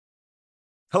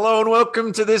Hello and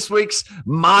welcome to this week's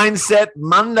Mindset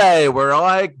Monday, where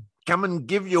I come and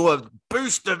give you a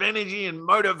boost of energy and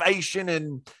motivation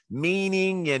and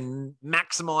meaning and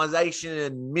maximization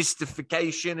and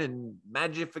mystification and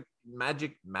magical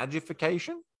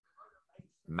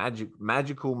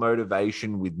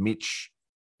motivation with Mitch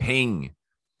Ping.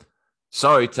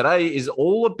 So today is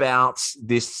all about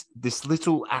this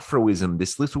little aphorism,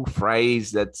 this little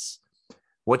phrase that's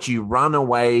what you run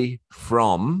away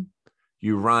from,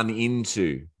 you run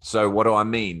into. So what do I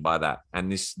mean by that?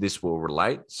 And this will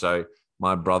relate. So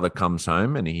my brother comes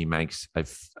home and he makes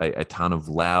a ton of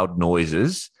loud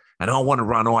noises and I want to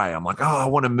run away. I'm like, I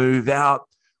want to move out.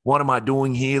 What am I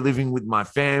doing here living with my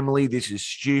family? This is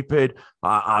stupid.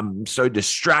 I'm so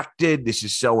distracted. This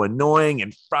is so annoying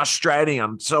and frustrating.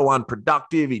 I'm so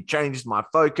unproductive. He changes my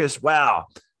focus. Wow.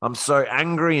 I'm so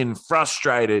angry and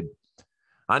frustrated.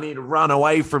 I need to run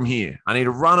away from here. I need to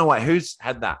run away. Who's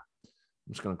had that?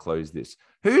 I'm just going to close this.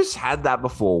 Who's had that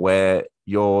before where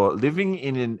you're living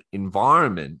in an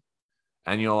environment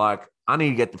and you're like, I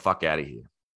need to get the fuck out of here.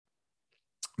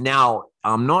 Now,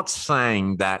 I'm not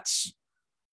saying that's,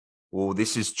 well,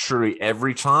 this is true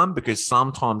every time, because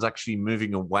sometimes actually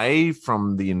moving away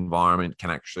from the environment can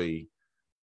actually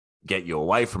get you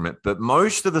away from it. But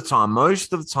most of the time,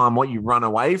 what you run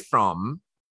away from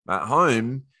at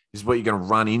home is what you're going to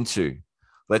run into.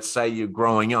 Let's say you're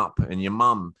growing up and your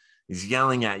mum is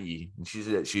yelling at you and she's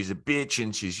a bitch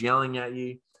and she's yelling at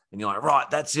you and you're like, right,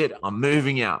 that's it. I'm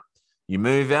moving out. You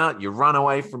move out, you run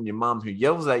away from your mum who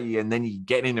yells at you, and then you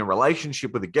get in a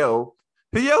relationship with a girl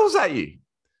who yells at you.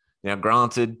 Now,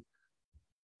 granted,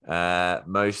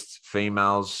 most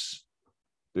females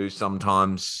do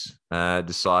sometimes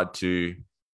decide to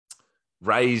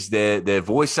raise their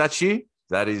voice at you.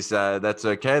 That's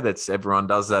okay. Everyone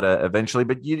does that eventually,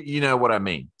 but you know what I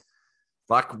mean.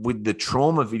 Like with the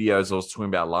trauma videos I was talking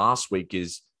about last week,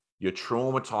 is you're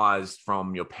traumatized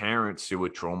from your parents who were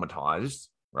traumatized,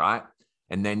 right?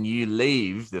 And then you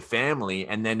leave the family,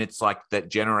 and then it's like that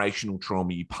generational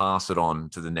trauma, you pass it on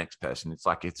to the next person. It's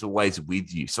like it's always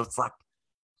with you. So it's like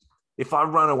if I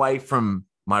run away from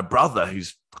my brother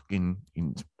who's fucking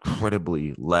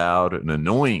incredibly loud and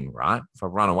annoying, right? If I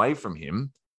run away from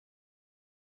him,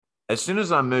 as soon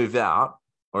as I move out,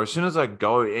 or as soon as I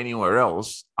go anywhere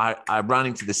else, I run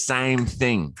into the same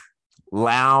thing.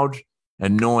 Loud,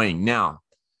 annoying. Now,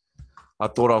 I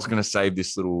thought I was going to save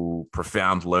this little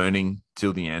profound learning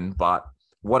till the end, but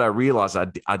what I realized,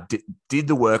 I did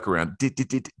the work around, did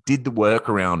the work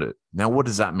around it. Now, what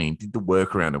does that mean? Did the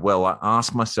work around it? Well, I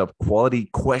asked myself quality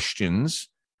questions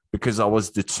because I was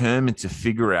determined to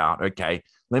figure out, okay,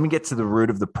 let me get to the root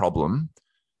of the problem.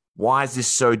 Why is this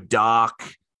so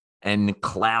dark and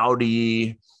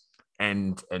cloudy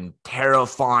and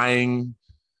terrifying?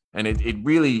 And it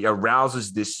really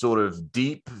arouses this sort of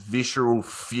deep, visceral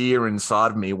fear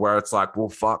inside of me where it's like, well,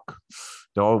 fuck,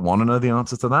 do I want to know the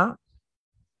answer to that?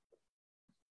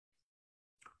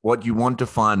 What you want to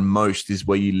find most is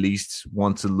where you least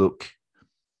want to look.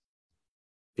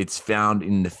 It's found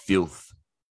in the filth.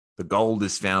 The gold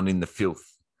is found in the filth,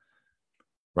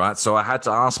 right? So I had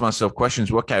to ask myself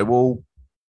questions. Okay, well,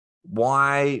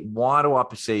 why do I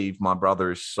perceive my brother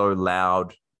is so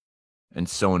loud and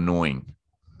so annoying?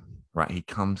 Right, he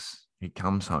comes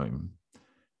home,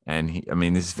 and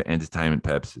this is for entertainment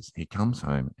purposes. He comes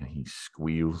home and he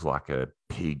squeals like a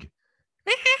pig.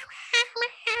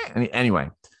 Anyway,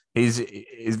 he's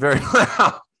very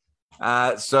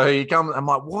loud. So he comes. I'm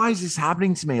like, why is this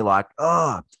happening to me? Like,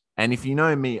 and if you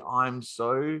know me, I'm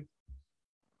so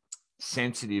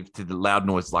sensitive to the loud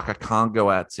noise. Like, I can't go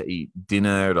out to eat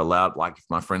dinner at a loud. Like, if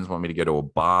my friends want me to go to a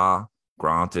bar,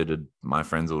 granted, my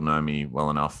friends will know me well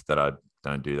enough that I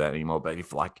don't do that anymore. But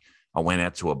if like I went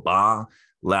out to a bar,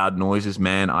 loud noises,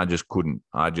 man, I just couldn't.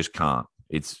 I just can't.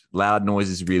 It's loud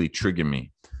noises really trigger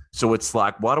me. So it's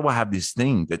like, why do I have this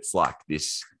thing that's like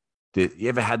this? You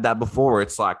ever had that before?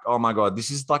 It's like, oh my God, this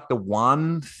is like the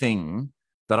one thing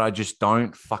that I just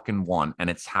don't fucking want. And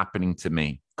it's happening to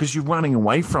me because you're running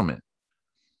away from it.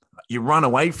 You run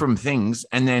away from things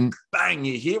and then bang,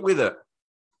 you're hit with it.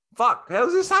 Fuck,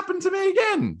 how's this happened to me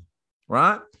again?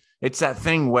 Right? It's that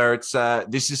thing where it's,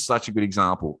 this is such a good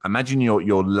example. Imagine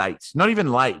you're late, not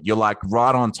even late. You're like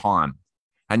right on time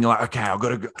and you're like, okay, I've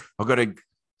got to.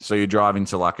 So you're driving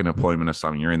to like an appointment or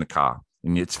something. You're in the car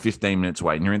and it's 15 minutes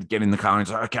away and you're getting in the car and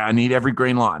it's like, okay, I need every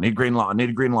green light. I need a green light. I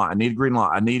need a green light. I need a green light.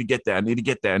 I need to get there. I need to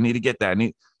get there. I need to get there.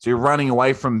 So you're running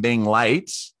away from being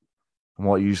late. And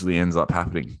what usually ends up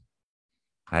happening?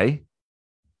 Hey,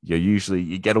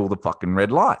 you get all the fucking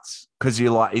red lights because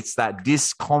you're like, it's that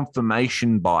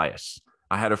disconfirmation bias.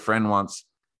 I had a friend once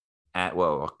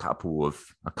a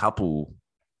couple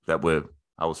that were,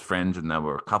 I was friends, and they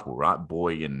were a couple, right?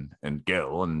 Boy and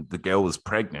girl, and the girl was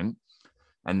pregnant,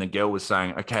 and the girl was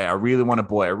saying, okay, I really want a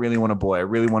boy. I really want a boy. I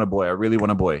really want a boy. I really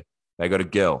want a boy. They got a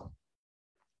girl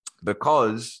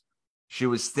because she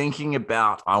was thinking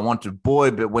about, I want a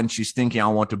boy, but when she's thinking, I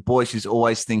want a boy, she's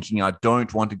always thinking, I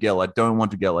don't want a girl. I don't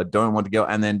want a girl. I don't want a girl.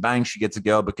 And then bang, she gets a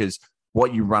girl, because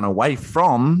what you run away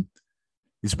from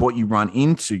is what you run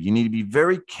into. You need to be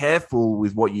very careful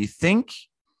with what you think,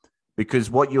 because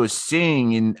what you're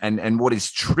seeing and what is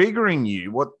triggering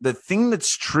you, what the thing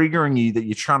that's triggering you that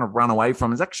you're trying to run away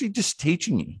from is actually just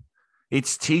teaching you.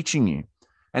 It's teaching you.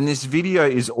 And this video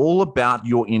is all about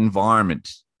your environment.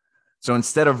 So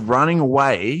instead of running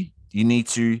away, you need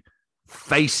to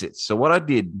face it. So what I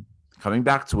did, coming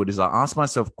back to it, is I asked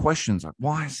myself questions like,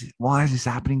 why is this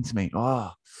happening to me?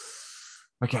 Oh,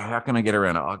 okay, how can I get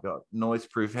around it? I got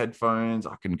noise-proof headphones.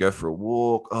 I can go for a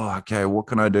walk. Oh, okay, what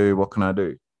can I do? What can I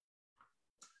do?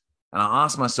 And I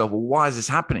asked myself, well, why is this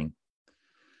happening?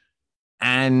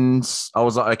 And I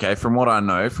was like, okay, from what I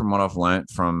know, from what I've learned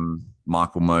from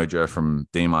Michael Mojo, from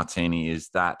Demartini, is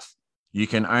that you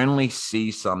can only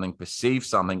see something, perceive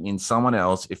something in someone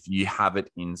else if you have it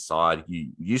inside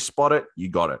you. You spot it, you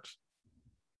got it,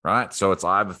 right? So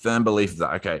I have a firm belief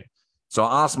that, okay. So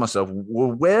I asked myself,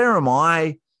 well, where am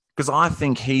I? Because I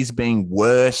think he's being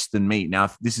worse than me. Now,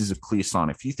 if this is a clear sign.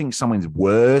 If you think someone's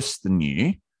worse than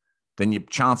you, then your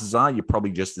chances are you're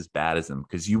probably just as bad as them,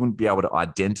 because you wouldn't be able to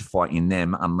identify in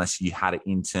them unless you had it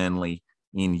internally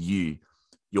in you.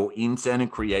 Your internal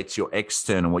creates your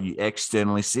external. What you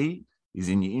externally see is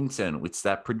in your internal. It's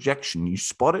that projection. You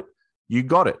spot it, you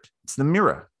got it. It's the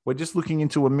mirror. We're just looking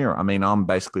into a mirror. I mean, I'm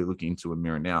basically looking into a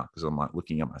mirror now because I'm like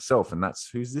looking at myself, and that's,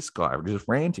 who's this guy? We're just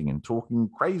ranting and talking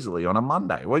crazily on a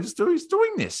Monday. Who's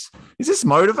doing this? Is this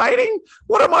motivating?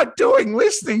 What am I doing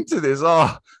listening to this?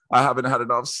 Oh, I haven't had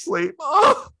enough sleep.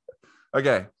 Oh,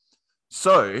 okay.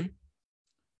 So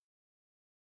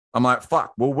I'm like,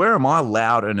 fuck, well, where am I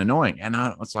loud and annoying? And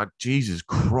it's like, Jesus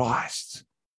Christ.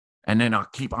 And then I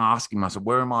keep asking myself,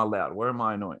 where am I loud? Where am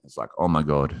I annoying? It's like, oh my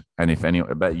God. And if any,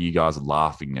 I bet you guys are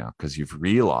laughing now because you've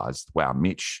realized, wow,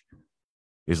 Mitch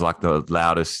is like the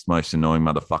loudest, most annoying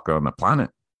motherfucker on the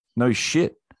planet. No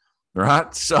shit.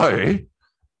 Right? So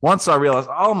once I realized,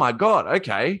 oh my God,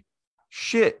 okay,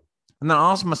 shit. And then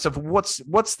I asked myself, what's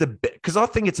the, because I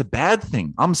think it's a bad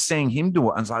thing. I'm seeing him do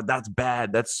it. And it's like, that's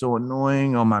bad. That's so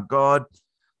annoying. Oh my God.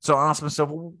 So I asked myself,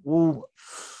 well,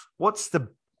 what's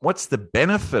the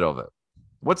benefit of it?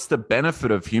 What's the benefit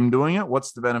of him doing it?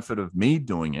 What's the benefit of me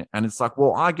doing it? And it's like,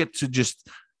 well, I get to just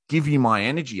give you my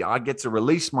energy. I get to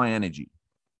release my energy.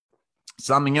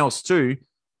 Something else too.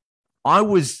 I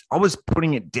was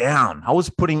putting it down. I was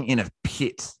putting in a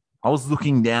pit. I was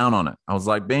looking down on it. I was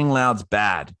like, being loud's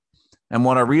bad. And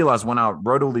what I realized when I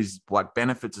wrote all these like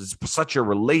benefits is such a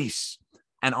release.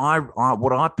 And I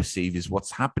what I perceive is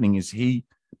what's happening is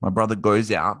my brother goes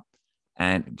out,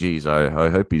 and geez, I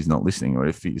hope he's not listening, or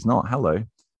if he's not, hello.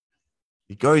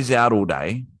 He goes out all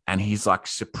day and he's like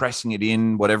suppressing it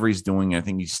in whatever he's doing. I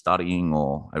think he's studying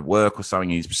or at work or something.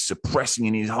 He's suppressing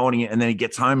it, he's holding it, and then he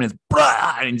gets home and it's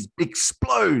blah, and it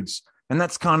explodes. And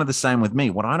that's kind of the same with me.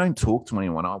 When I don't talk to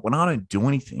anyone, when I don't do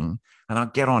anything, and I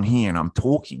get on here and I'm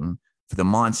talking for the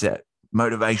Mindset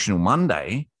Motivational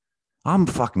Monday, I'm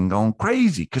fucking going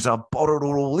crazy because I've bottled it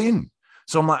all in.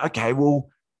 So I'm like, okay, well,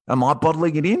 am I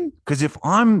bottling it in? Because if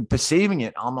I'm perceiving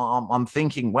it, I'm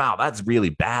thinking, wow, that's really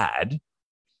bad.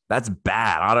 That's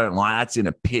bad. I don't like, that's in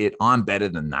a pit. I'm better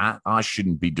than that. I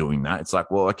shouldn't be doing that. It's like,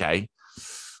 well, okay.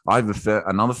 I have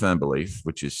another firm belief,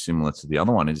 which is similar to the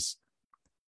other one, is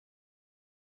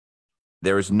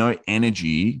there is no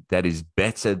energy that is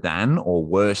better than or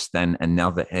worse than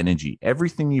another energy.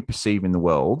 Everything you perceive in the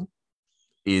world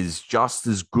is just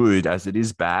as good as it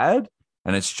is bad.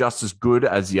 And it's just as good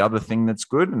as the other thing that's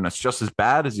good. And it's just as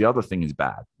bad as the other thing is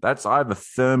bad. I have a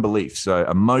firm belief. So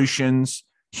emotions,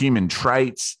 human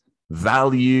traits,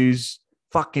 values,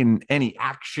 fucking any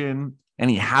action,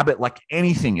 any habit, like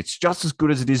anything, it's just as good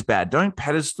as it is bad. Don't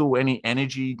pedestal any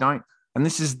energy. And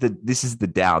this is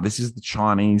the Tao. This is the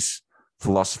Chinese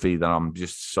philosophy that I'm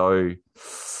just so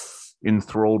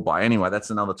enthralled by. Anyway, that's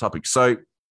another topic. So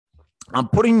I'm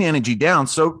putting the energy down.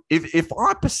 So if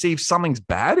I perceive something's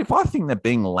bad, if I think that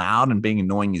being loud and being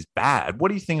annoying is bad, what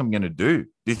do you think I'm going to do?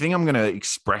 Do you think I'm going to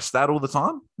express that all the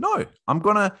time? No, I'm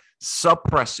going to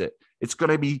suppress it. It's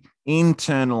going to be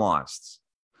internalized.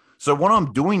 So what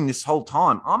I'm doing this whole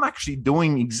time, I'm actually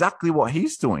doing exactly what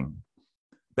he's doing.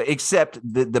 But except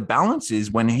the balance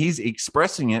is when he's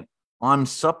expressing it, I'm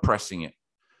suppressing it.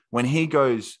 When he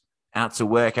goes, out to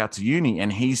work, out to uni,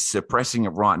 and he's suppressing it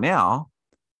right now,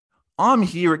 I'm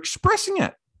here expressing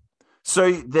it.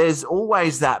 So there's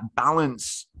always that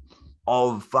balance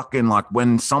of fucking like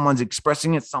when someone's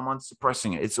expressing it, someone's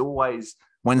suppressing it. It's always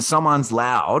when someone's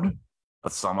loud,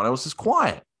 but someone else is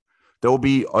quiet. There'll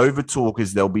be over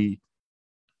talkers. There'll be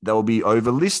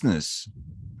over listeners,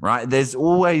 right? There's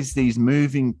always these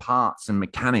moving parts and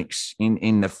mechanics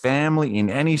in the family, in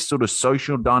any sort of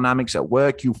social dynamics at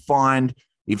work. You'll find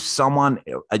if someone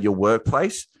at your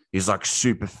workplace is like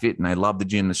super fit and they love the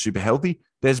gym, they're super healthy,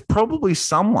 there's probably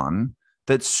someone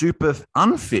that's super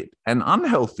unfit and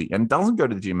unhealthy and doesn't go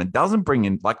to the gym and doesn't bring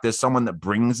in, like there's someone that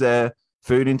brings their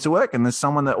food into work and there's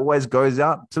someone that always goes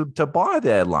out to buy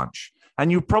their lunch.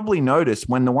 And you probably notice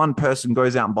when the one person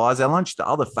goes out and buys their lunch, the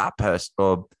other fat person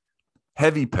or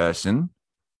heavy person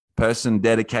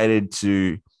dedicated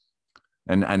to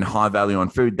and high value on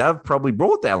food, they've probably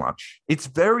brought their lunch. It's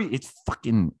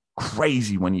fucking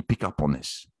crazy when you pick up on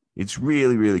this. It's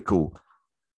really, really cool.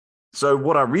 So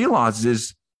what I realized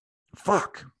is,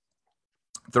 fuck,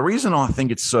 the reason I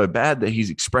think it's so bad that he's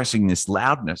expressing this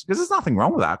loudness, because there's nothing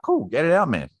wrong with that. Cool. Get it out,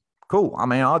 man. Cool. I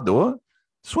mean, I'd do it.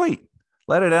 Sweet.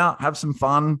 Let it out. Have some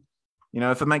fun. You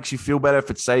know, if it makes you feel better, if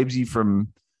it saves you from,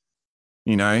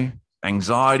 you know,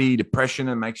 anxiety, depression,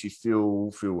 and makes you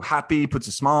feel happy, puts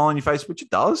a smile on your face, which it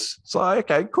does. So,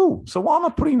 okay, cool. So why am I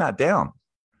putting that down?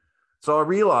 So I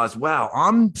realized, wow,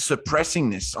 I'm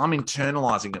suppressing this. I'm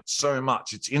internalizing it so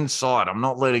much. It's inside. I'm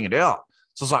not letting it out.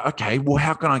 So I was like, okay, well,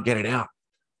 how can I get it out?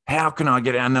 How can I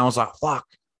get it out? And I was like, fuck,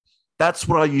 that's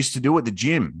what I used to do at the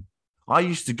gym. I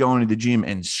used to go into the gym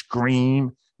and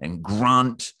scream and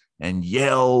grunt and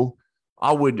yell.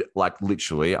 I would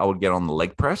I would get on the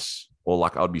leg press or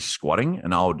like I'd be squatting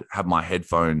and I would have my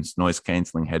headphones, noise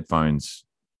canceling headphones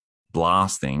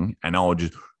blasting. And I would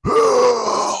just,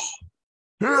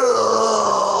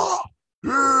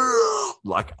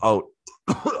 like, oh,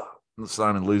 I'm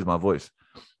starting to lose my voice.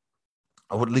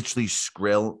 I would literally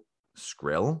screaming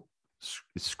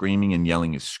and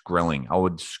yelling is skrelling. I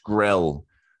would skrell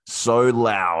so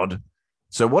loud.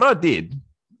 So what I did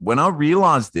when I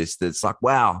realized this, that it's like,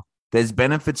 wow, there's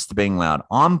benefits to being loud.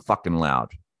 I'm fucking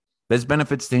loud. There's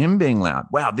benefits to him being loud.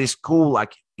 Wow, this cool,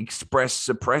 like express,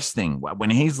 suppress thing.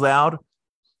 When he's loud,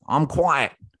 I'm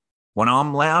quiet. When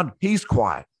I'm loud, he's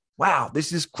quiet. Wow,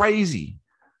 this is crazy.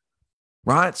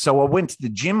 Right? So I went to the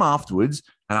gym afterwards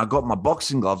and I got my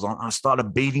boxing gloves on. I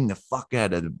started beating the fuck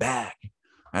out of the bag.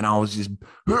 And I was just,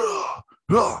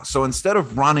 so instead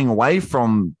of running away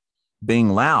from being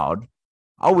loud,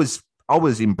 I was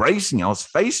embracing it. I was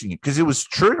facing it because it was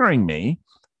triggering me.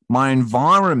 My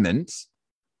environment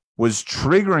was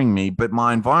triggering me, but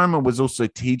my environment was also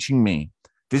teaching me.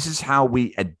 This is how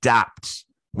we adapt.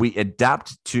 We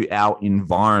adapt to our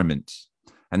environment.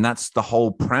 And that's the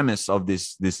whole premise of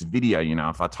this video. You know,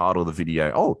 if I title the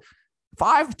video,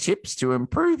 5 tips to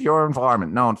improve your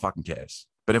environment, no one fucking cares.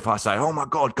 But if I say, oh my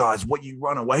God, guys, what you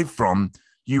run away from,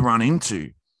 you run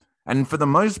into. And for the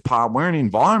most part, we're in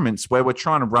environments where we're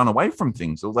trying to run away from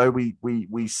things, although we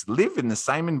live in the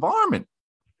same environment.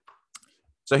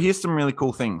 So here's some really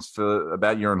cool things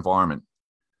about your environment.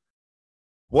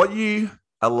 What you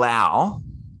allow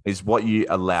is what you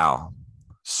allow.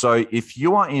 So if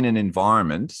you are in an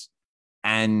environment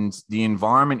and the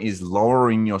environment is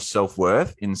lowering your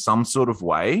self-worth in some sort of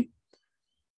way,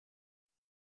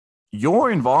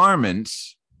 your environment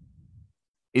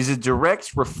is a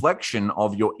direct reflection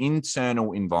of your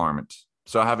internal environment.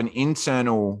 So I have an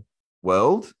internal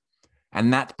world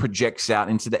and that projects out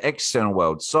into the external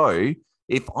world. So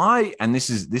if and this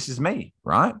is me,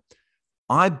 right?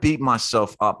 I beat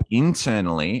myself up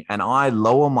internally and I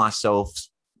lower my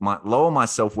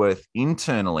self-worth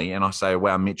internally. And I say,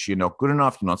 wow, Mitch, you're not good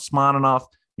enough. You're not smart enough.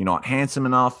 You're not handsome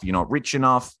enough. You're not rich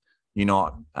enough. You're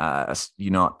not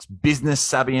business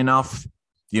savvy enough.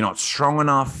 You're not strong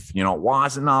enough. You're not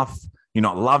wise enough. You're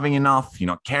not loving enough. You're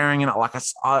not caring enough. Like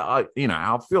I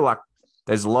feel like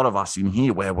there's a lot of us in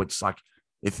here where we're just like,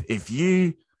 if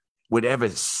you would ever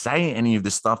say any of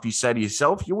the stuff you say to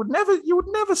yourself, you would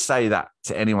never say that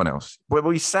to anyone else. But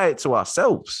we say it to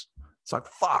ourselves. It's like,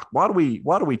 fuck, why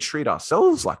do we treat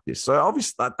ourselves like this? So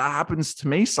obviously that happens to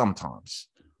me sometimes.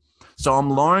 So I'm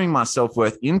lowering my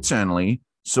self-worth internally.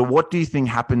 So what do you think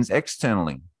happens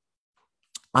externally?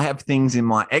 I have things in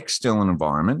my external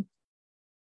environment,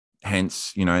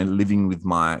 hence, living with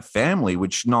my family,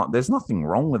 there's nothing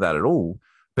wrong with that at all.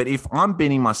 But if I'm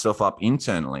beating myself up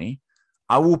internally,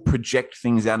 I will project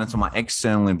things out into my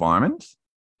external environment.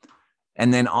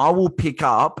 And then I will pick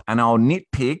up and I'll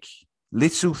nitpick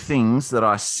little things that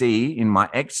I see in my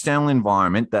external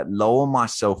environment that lower my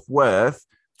self-worth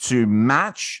to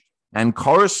match and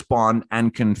correspond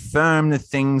and confirm the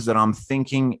things that I'm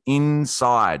thinking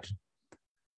inside.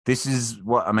 This is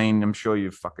what I mean. I'm sure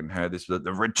you've fucking heard this, but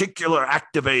the reticular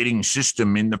activating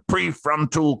system in the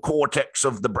prefrontal cortex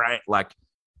of the brain. Like,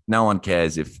 no one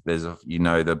cares if there's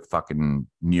the fucking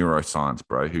neuroscience,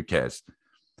 bro. Who cares?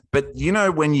 But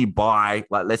when you buy,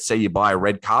 like, let's say you buy a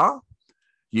red car,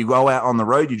 you go out on the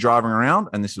road, you're driving around,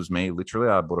 and this was me, literally.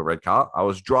 I bought a red car. I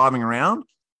was driving around.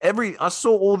 I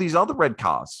saw all these other red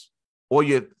cars. Or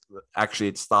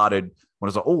it started when I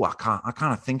was like, oh, I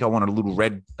kind of think I want a little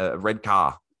red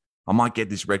car. I might get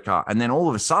this red car. And then all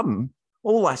of a sudden,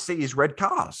 all I see is red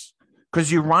cars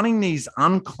because you're running these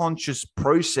unconscious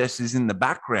processes in the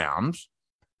background.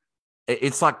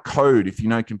 It's like code. If you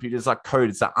know computers, it's like code.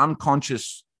 It's that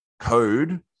unconscious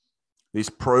code, this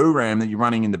program that you're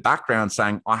running in the background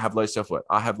saying, I have low self-worth.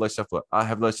 I have low self-worth. I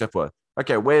have low self-worth.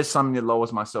 Okay, where's something that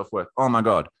lowers my self-worth? Oh, my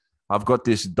God. I've got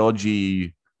this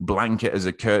dodgy blanket as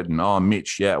a curtain. Oh,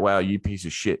 Mitch, yeah, wow, you piece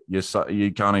of shit.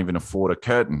 You can't even afford a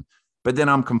curtain. But then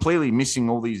I'm completely missing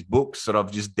all these books that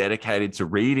I've just dedicated to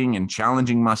reading and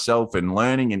challenging myself and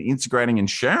learning and integrating and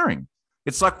sharing.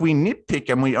 It's like we nitpick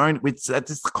and we own it's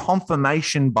a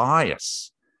confirmation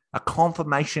bias, a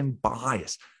confirmation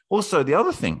bias. Also, the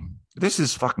other thing, this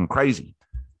is fucking crazy.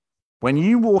 When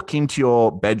you walk into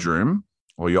your bedroom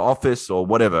or your office or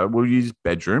whatever, we'll use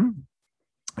bedroom.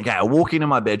 Okay, I walk into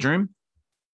my bedroom.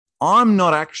 I'm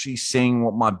not actually seeing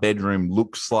what my bedroom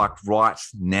looks like right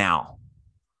now.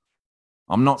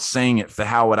 I'm not seeing it for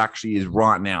how it actually is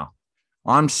right now.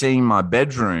 I'm seeing my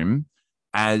bedroom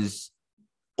as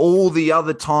all the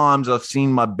other times I've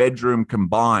seen my bedroom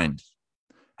combined.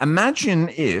 Imagine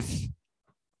if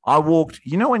I walked,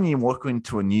 when you walk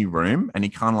into a new room and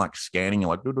you're kind of like scanning, you're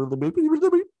like,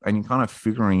 and you're kind of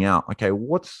figuring out, okay,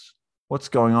 what's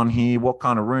going on here? What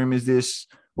kind of room is this?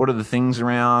 What are the things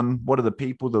around? What are the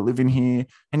people that live in here?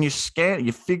 And you're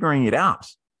figuring it out.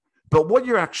 But what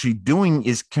you're actually doing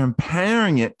is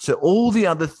comparing it to all the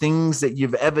other things that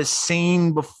you've ever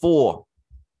seen before.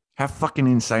 How fucking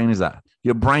insane is that?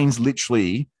 Your brain's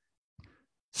literally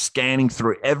scanning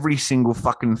through every single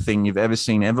fucking thing you've ever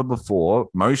seen ever before,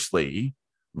 mostly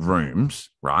rooms,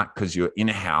 right? Because you're in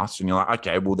a house and you're like,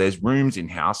 okay, well, there's rooms in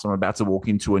house. I'm about to walk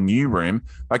into a new room.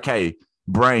 Okay,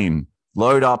 brain,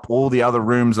 load up all the other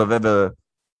rooms I've ever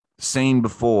seen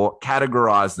before,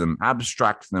 categorize them,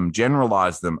 abstract them,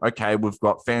 generalize them. Okay, we've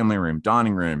got family room,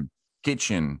 dining room,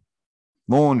 kitchen,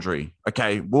 laundry.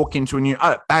 Okay, walk into a new,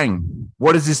 bang.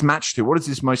 What does this match to? What is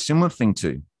this most similar thing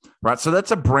to? Right, so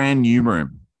that's a brand new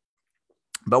room.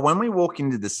 But when we walk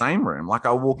into the same room, like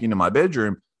I walk into my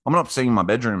bedroom, I'm not seeing my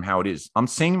bedroom how it is. I'm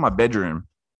seeing my bedroom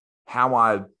how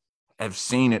I have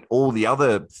seen it all the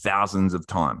other thousands of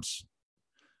times.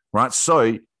 Right,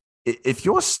 so if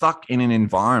you're stuck in an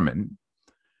environment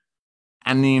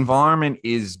and the environment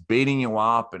is beating you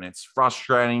up and it's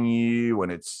frustrating you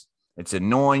and it's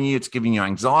annoying you, it's giving you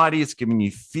anxiety, it's giving you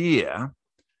fear,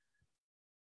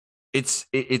 it's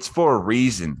for a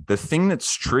reason. The thing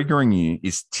that's triggering you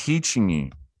is teaching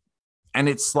you. And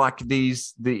it's like the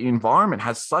environment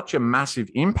has such a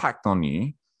massive impact on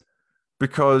you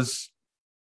because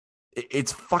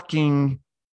it's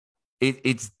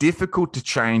difficult to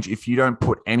change if you don't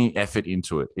put any effort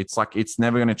into it. It's like it's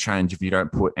never going to change if you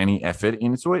don't put any effort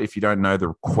into it. If you don't know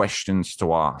the questions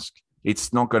to ask,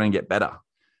 it's not going to get better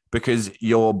because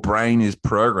your brain is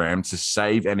programmed to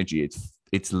save energy.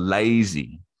 It's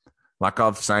lazy. Like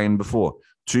I've said before,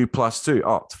 2 + 2,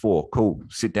 it's 4. Cool.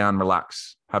 Sit down,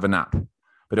 relax, have a nap.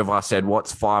 But if I said,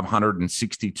 what's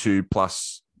 562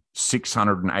 plus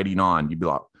 689, you'd be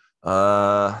like,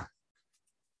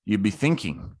 you'd be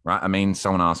thinking, right? I mean,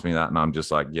 someone asked me that and I'm just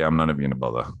like, yeah, I'm not even going to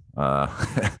bother.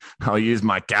 I'll use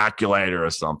my calculator or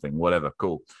something, whatever.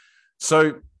 Cool.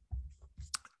 So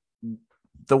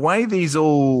the way these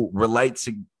all relate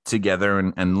together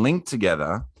and link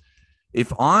together,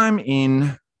 if I'm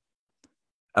in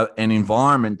an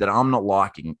environment that I'm not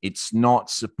liking, it's not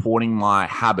supporting my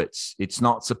habits. It's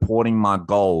not supporting my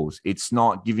goals. It's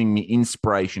not giving me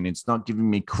inspiration. It's not giving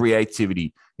me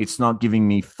creativity. It's not giving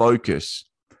me focus.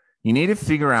 You need to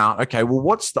figure out, okay, well,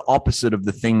 what's the opposite of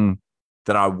the thing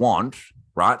that I want,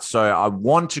 right? So I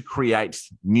want to create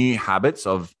new habits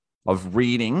of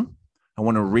reading. I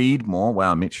want to read more.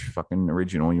 Wow, Mitch, fucking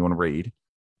original. You want to read?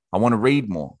 I want to read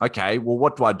more. Okay, well,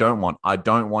 what do I don't want? I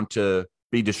don't want to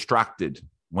be distracted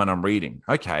when I'm reading.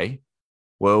 Okay,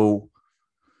 well,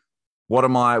 what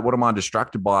am I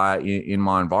distracted by in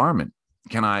my environment?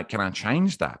 Can I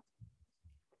change that?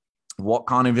 What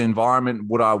kind of environment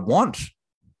would I want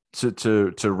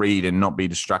to read and not be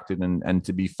distracted and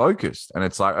to be focused? And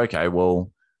it's like, okay,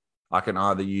 well, I can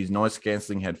either use noise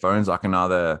canceling headphones. I can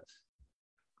either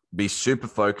be super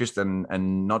focused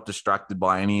and not distracted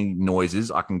by any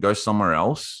noises. I can go somewhere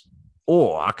else,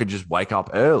 or I could just wake up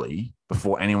early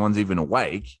before anyone's even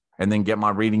awake and then get my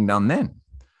reading done then.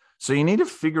 So you need to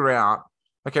figure out,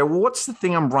 okay, well, what's the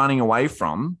thing I'm running away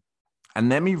from? And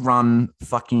let me run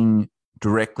fucking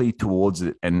directly towards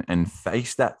it and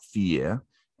face that fear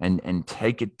and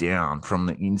take it down from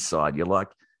the inside. You're like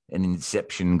an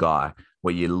Inception guy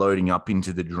where you're loading up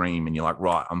into the dream and you're like,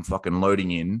 right, I'm fucking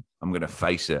loading in. I'm going to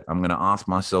face it. I'm going to ask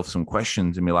myself some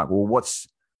questions and be like, well,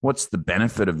 what's the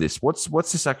benefit of this? What's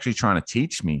this actually trying to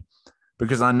teach me?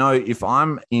 Because I know if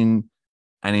I'm in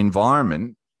an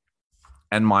environment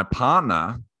and my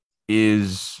partner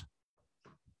is,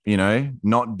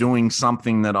 not doing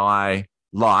something that I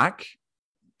like,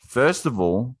 first of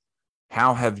all,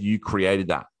 how have you created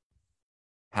that?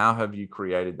 How have you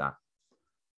created that?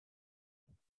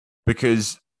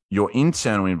 Because your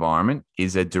internal environment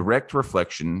is a direct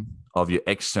reflection of your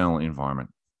external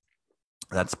environment.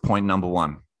 That's point number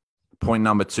one. Point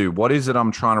number two, what is it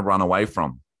I'm trying to run away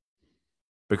from?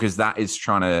 Because that's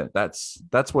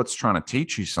what's trying to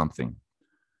teach you something.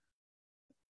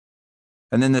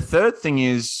 And then the third thing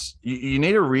is you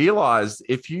need to realize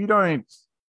if you don't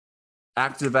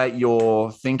activate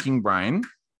your thinking brain,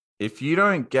 if you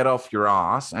don't get off your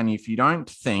ass, and if you don't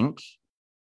think,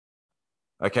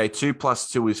 okay, 2 +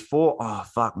 2 is 4. Oh,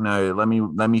 fuck no. Let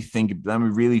me think. Let me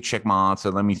really check my answer.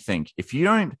 Let me think. If you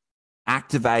don't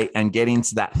activate and get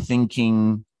into that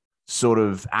thinking sort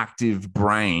of active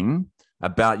brain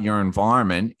about your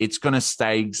environment, it's going to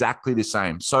stay exactly the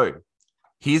same. So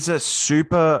here's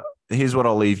what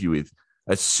I'll leave you with.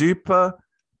 A super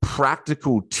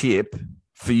practical tip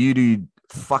for you to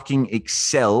fucking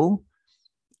excel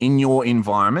in your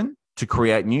environment, to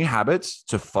create new habits,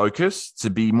 to focus, to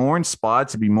be more inspired,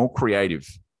 to be more creative.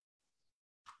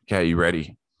 Okay, you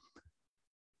ready?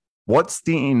 What's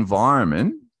the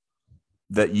environment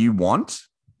that you want,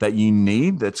 that you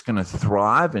need, that's going to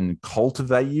thrive and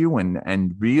cultivate you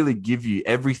and really give you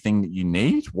everything that you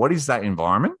need? What is that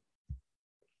environment?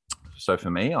 So for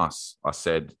me, I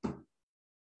said,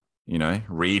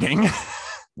 reading.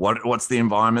 What's the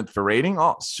environment for reading?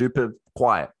 Oh, super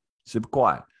quiet.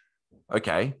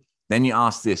 Okay. Then you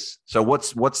ask this. So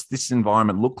what's this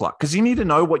environment look like? Because you need to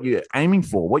know what you're aiming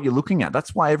for, what you're looking at.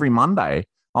 That's why every Monday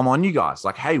I'm on you guys.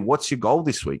 Like, hey, what's your goal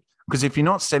this week? Because if you're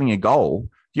not setting a goal,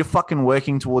 you're fucking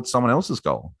working towards someone else's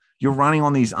goal. You're running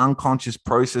on these unconscious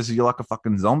processes. You're like a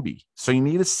fucking zombie. So you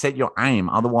need to set your aim.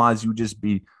 Otherwise, you'll just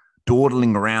be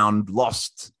dawdling around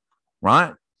lost,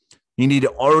 right? You need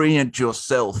to orient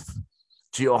yourself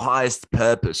to your highest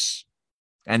purpose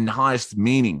and highest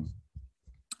meaning,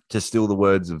 to steal the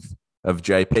words of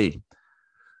JP.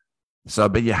 So I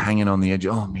bet you're hanging on the edge.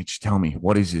 Oh, Mitch, tell me,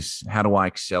 what is this? How do I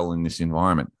excel in this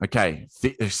environment? Okay,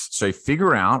 so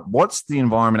figure out what's the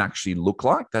environment actually look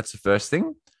like. That's the first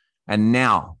thing. And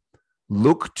now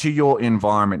look to your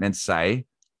environment and say,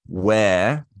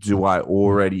 where do I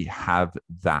already have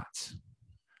that?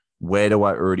 Where do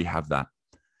I already have that?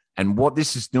 And what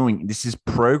this is doing, this is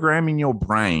programming your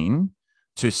brain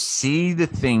to see the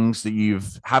things that you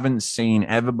haven't seen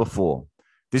ever before.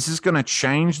 This is going to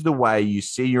change the way you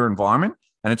see your environment,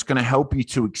 and it's going to help you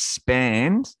to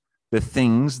expand the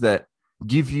things that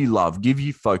give you love, give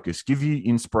you focus, give you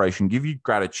inspiration, give you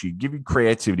gratitude, give you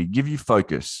creativity, give you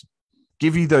focus,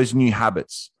 give you those new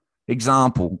habits.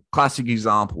 Classic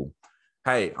example.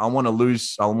 Hey, I want to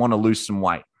lose some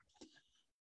weight.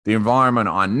 The environment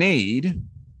I need,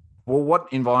 well, what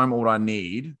environment would I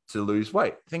need to lose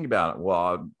weight? Think about it.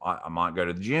 Well, I might go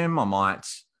to the gym. I might,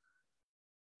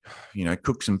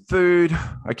 cook some food.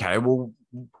 Okay, well,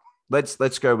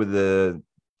 let's go with the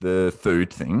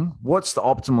food thing. What's the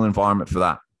optimal environment for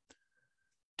that?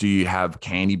 Do you have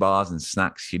candy bars and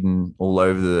snacks hidden all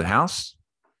over the house?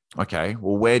 Okay,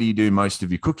 well, where do you do most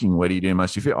of your cooking? Where do you do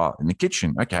most of your food? Oh, in the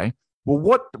kitchen. Okay,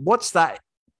 well, what's that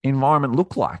environment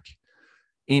look like?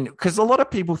 Because a lot of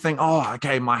people think, oh,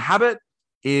 okay, my habit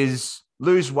is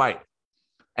lose weight,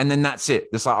 and then that's it.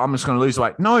 It's like, I'm just going to lose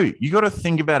weight. No, you got to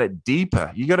think about it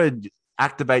deeper. You got to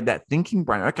activate that thinking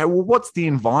brain. Okay, well, what's the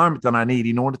environment that I need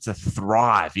in order to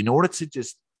thrive, in order to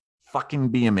just fucking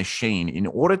be a machine, in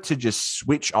order to just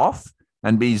switch off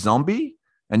and be zombie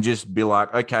and just be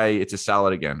like, okay, it's a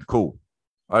salad again. Cool.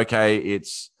 Okay,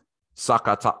 it's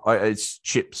it's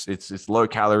chips. It's low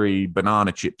calorie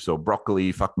banana chips or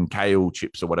broccoli fucking kale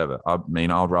chips or whatever. I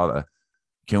mean, I'd rather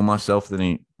kill myself than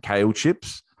eat kale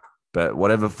chips, but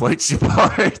whatever floats your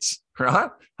boat,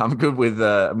 right? I'm good with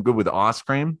ice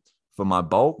cream for my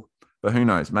bulk, but who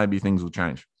knows? Maybe things will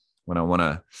change when I want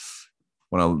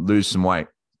to lose some weight.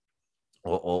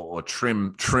 or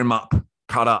trim up,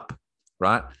 cut up,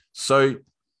 right? So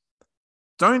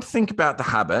don't think about the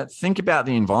habit, think about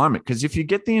the environment. Because if you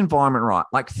get the environment right,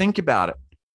 like think about it.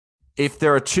 If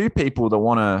there are two people that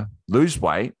want to lose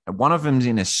weight, and one of them's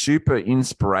in a super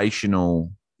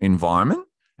inspirational environment,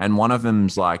 and one of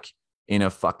them's like in a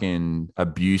fucking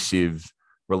abusive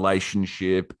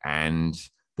relationship, and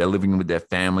they're living with their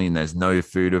family and there's no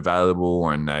food available,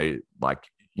 and they like,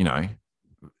 you know,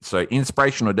 so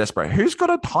inspiration or desperate, who's got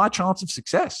a high chance of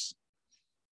success?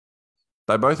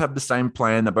 They both have the same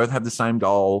plan. They both have the same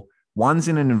goal. One's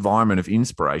in an environment of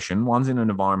inspiration. One's in an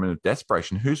environment of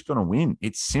desperation. Who's going to win?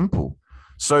 It's simple.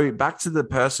 So back to the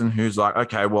person who's like,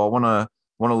 okay, well, I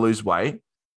want to lose weight.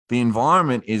 The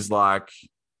environment is like,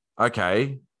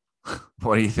 okay,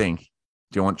 what do you think?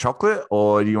 Do you want chocolate,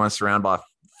 or do you want to surround by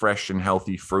fresh and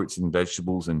healthy fruits and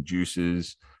vegetables and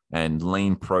juices and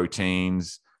lean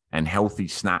proteins and healthy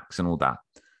snacks and all that?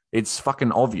 It's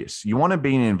fucking obvious. You want to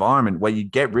be in an environment where you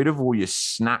get rid of all your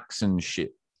snacks and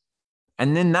shit.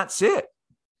 And then that's it.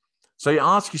 So you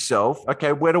ask yourself,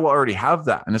 okay, where do I already have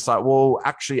that? And it's like, well,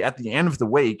 actually, at the end of the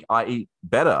week, I eat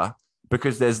better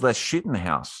because there's less shit in the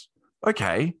house.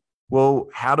 Okay, well,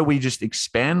 how do we just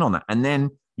expand on that? And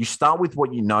then you start with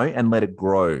what you know and let it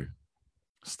grow.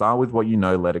 Start with what you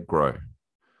know, let it grow.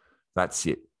 That's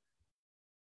it.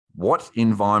 What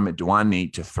environment do I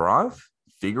need to thrive?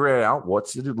 Figure it out.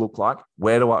 What's it look like?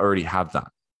 Where do I already have that?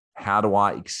 How do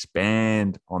I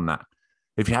expand on that?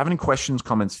 If you have any questions,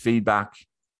 comments, feedback,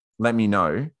 let me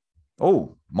know.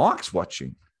 Oh, Mike's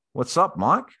watching. What's up,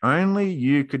 Mike? Only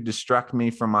you could distract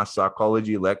me from my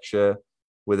psychology lecture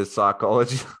with a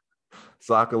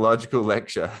psychological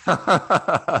lecture.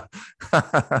 Oh,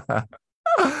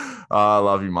 I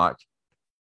love you, Mike.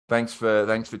 Thanks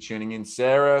for tuning in.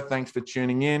 Sarah, thanks for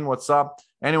tuning in. What's up?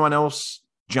 Anyone else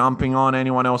jumping on?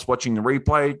 Anyone else watching the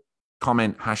replay?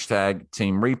 Comment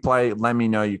 #team replay. Let me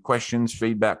know your questions,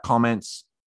 feedback, comments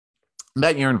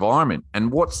about your environment,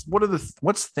 and what's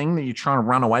the thing that you're trying to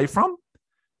run away from,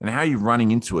 and how you're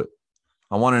running into it.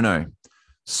 I want to know.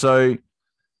 So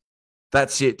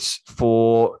that's it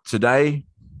for today.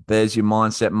 There's your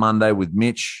Mindset Monday with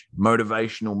Mitch.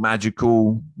 Motivational,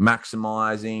 magical,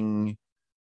 maximizing,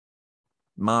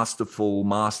 masterful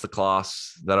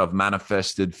masterclass that I've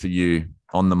manifested for you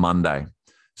on the Monday.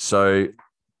 So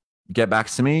get back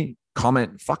to me,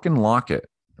 comment, fucking like it,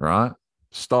 right?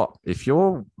 Stop. If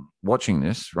you're watching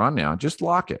this right now, just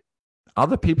like it.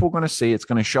 Other people are going to see it's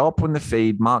going to show up in the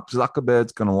feed. Mark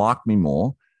Zuckerberg's going to like me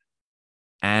more.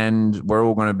 And we're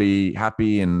all going to be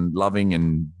happy and loving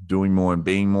and doing more and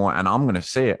being more. And I'm going to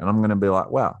see it. And I'm going to be like,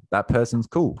 wow, that person's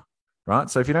cool, right?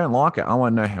 So if you don't like it, I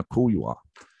want to know how cool you are.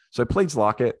 So please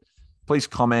like it. Please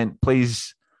comment.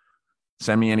 Please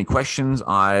send me any questions.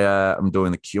 I'm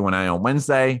doing the Q&A on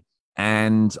Wednesday.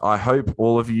 And I hope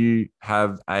all of you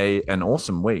have an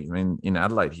awesome week. I mean, in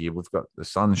Adelaide here, we've got the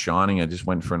sun shining. I just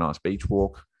went for a nice beach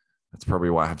walk. That's probably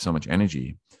why I have so much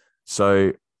energy.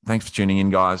 So thanks for tuning in,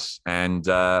 guys. And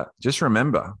just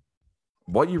remember,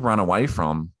 what you run away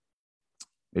from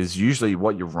is usually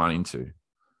what you run into.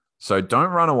 So don't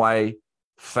run away.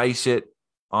 Face it.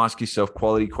 Ask yourself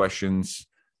quality questions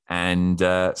and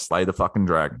slay the fucking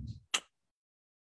dragon.